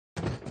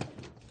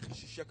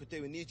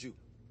secretary needs you.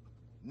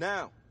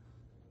 Now.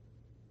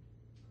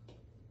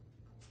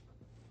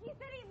 He said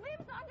he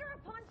lives under a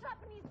pawn shop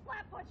and he's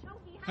flatfoot,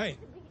 chunky. Hey,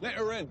 let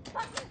her in.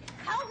 Fucking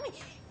help me!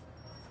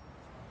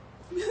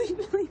 Billy.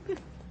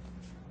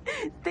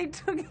 They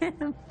took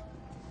him.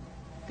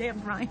 They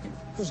have Ryan.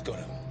 Who's got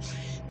him?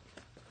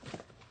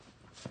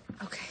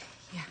 Okay,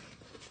 yeah.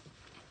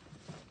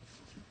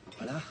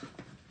 Voilà.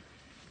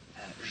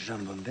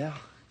 Jambon vert,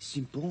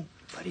 simple,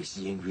 but it's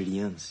the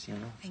ingredients, you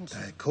know? Thank you.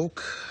 Diet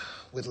Coke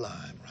with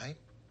lime, right?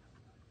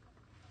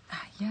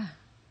 Yeah.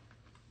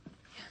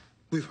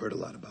 We've heard a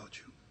lot about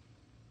you.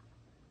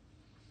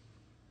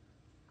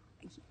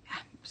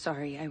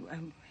 Sorry, I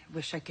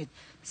wish I could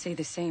say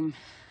the same.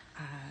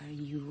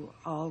 You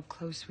all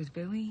close with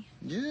Billy?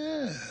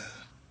 Yeah.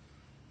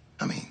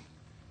 I mean,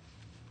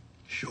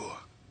 sure.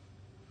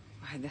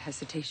 Why the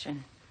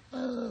hesitation?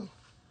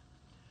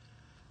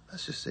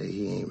 Let's just say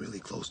he ain't really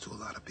close to a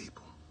lot of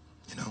people,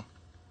 you know?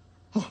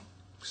 Well,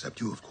 except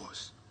you, of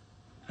course.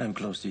 I'm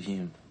close to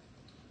him.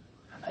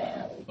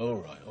 All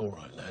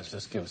right, lads.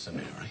 Let's give us a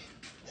mirror, eh?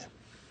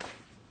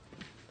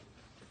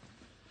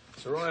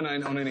 So Ryan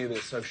ain't on any of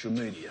their social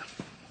media,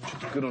 which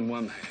is good on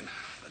one hand,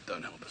 but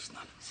don't help us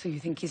none. So you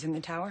think he's in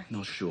the tower?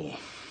 Not sure.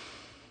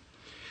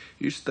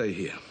 You stay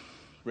here.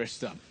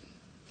 Rest up.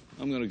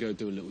 I'm gonna go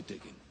do a little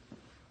digging.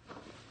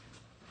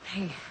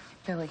 Hey,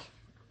 Billy.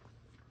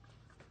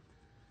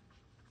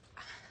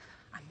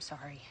 I'm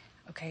sorry,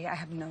 okay? I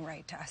have no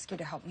right to ask you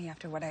to help me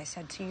after what I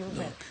said to you,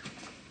 but... Look,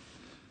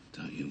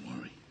 don't you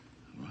worry,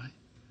 all right?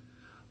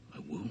 I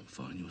will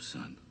find your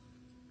son.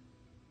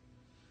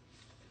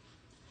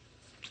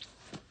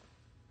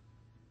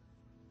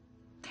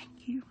 Thank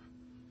you.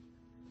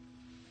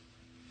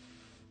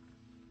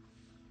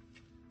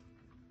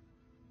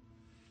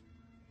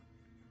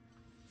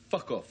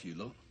 Fuck off, you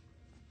lot.